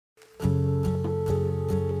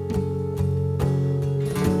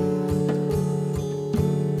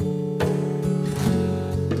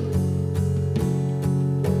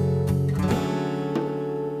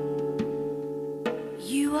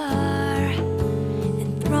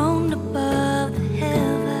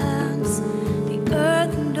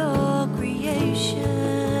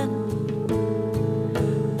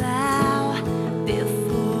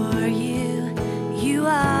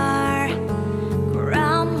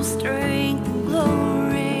strength and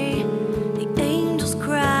glory, the angels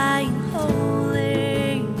crying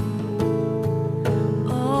holy,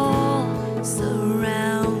 all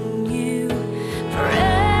surround you.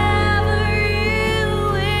 Forever you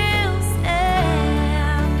will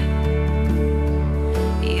stand.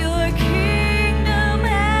 Your kingdom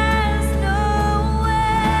has no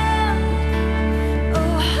end.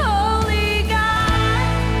 Oh, holy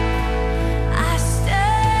God, I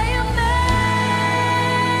stay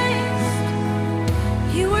amazed.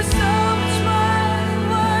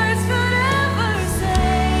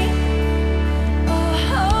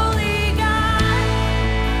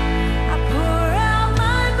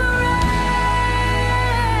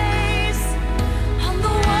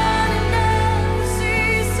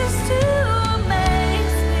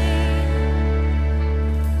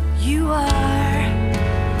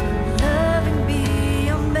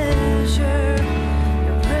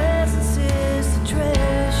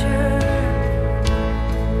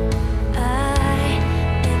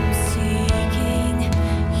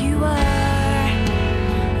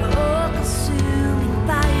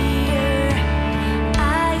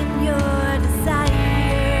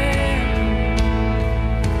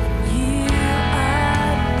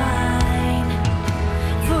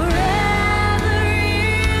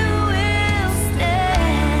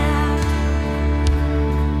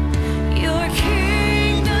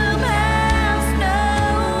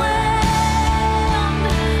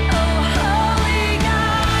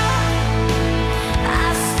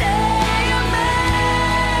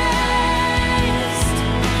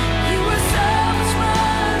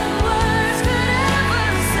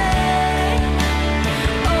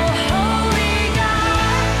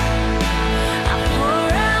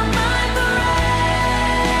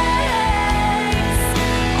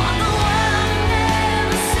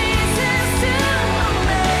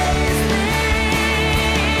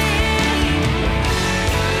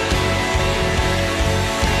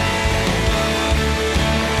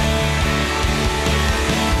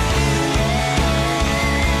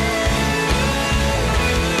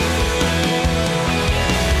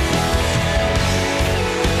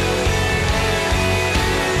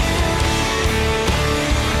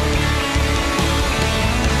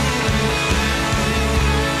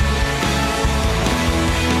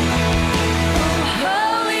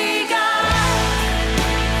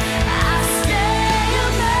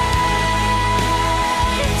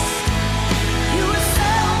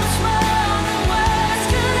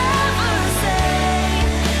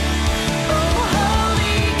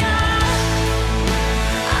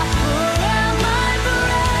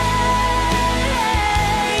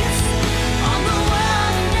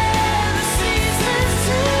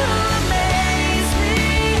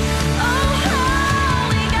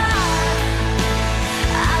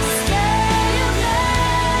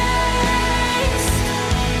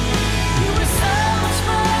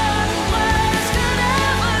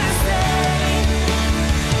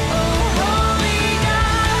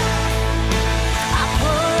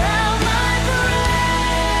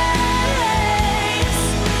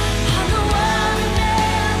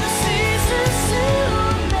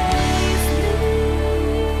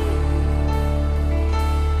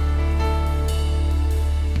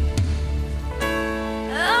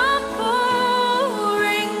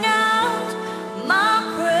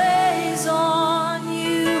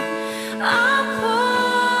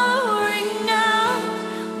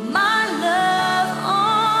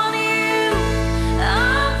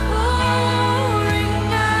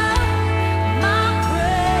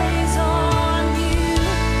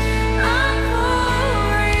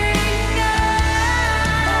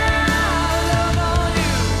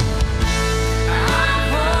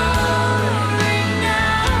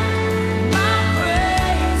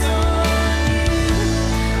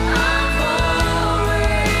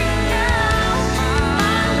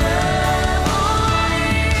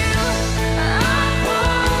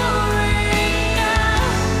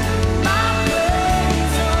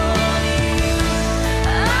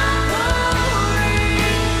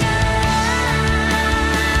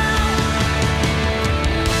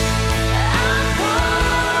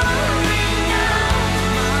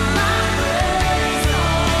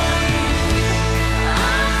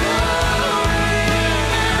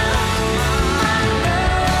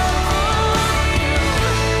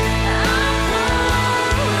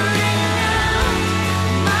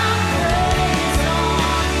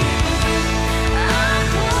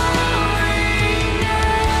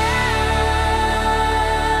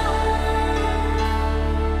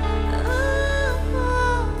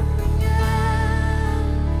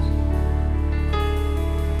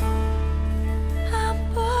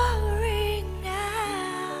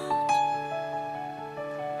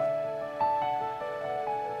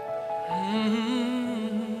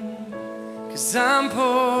 I'm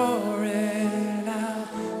pouring out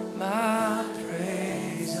my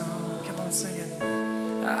praise on. Come on, sing it.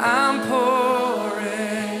 I'm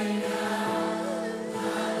pouring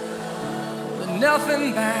out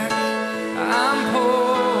nothing back. I'm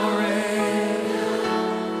pouring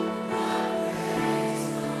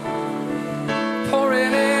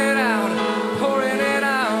it out, pouring it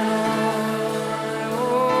out.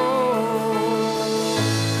 Oh,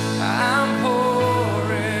 I'm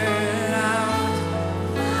pouring out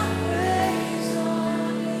my praise on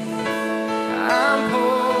you. I'm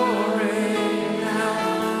pouring out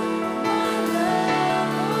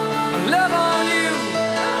my love on you.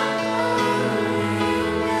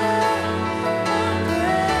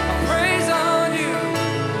 Praise on you.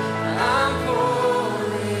 I'm pouring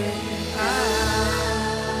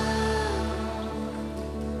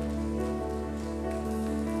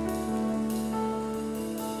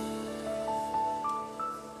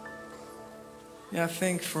Yeah, I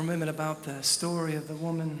think for a minute about the story of the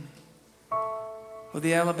woman with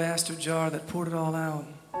the alabaster jar that poured it all out.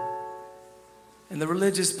 And the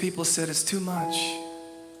religious people said, it's too much.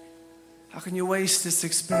 How can you waste this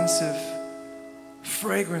expensive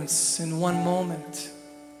fragrance in one moment?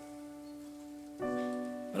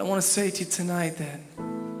 But I want to say to you tonight that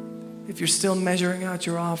if you're still measuring out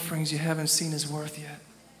your offerings, you haven't seen His worth yet.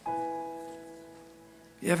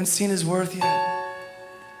 You haven't seen His worth yet.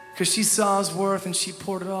 Because she saw His worth and she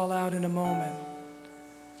poured it all out in a moment.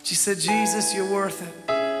 She said, Jesus, you're worth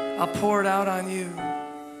it. I'll pour it out on you.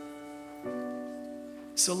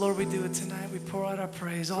 So Lord, we do it tonight. We pour out our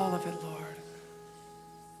praise, all of it, Lord.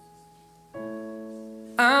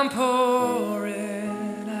 I'm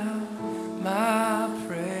pouring out my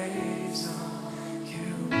praise on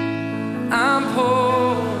you. I'm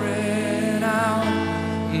pouring out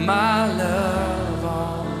my love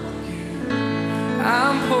on you.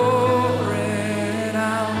 I'm pouring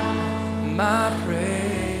out my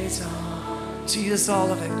praise on Jesus,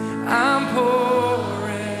 all of it. I'm pouring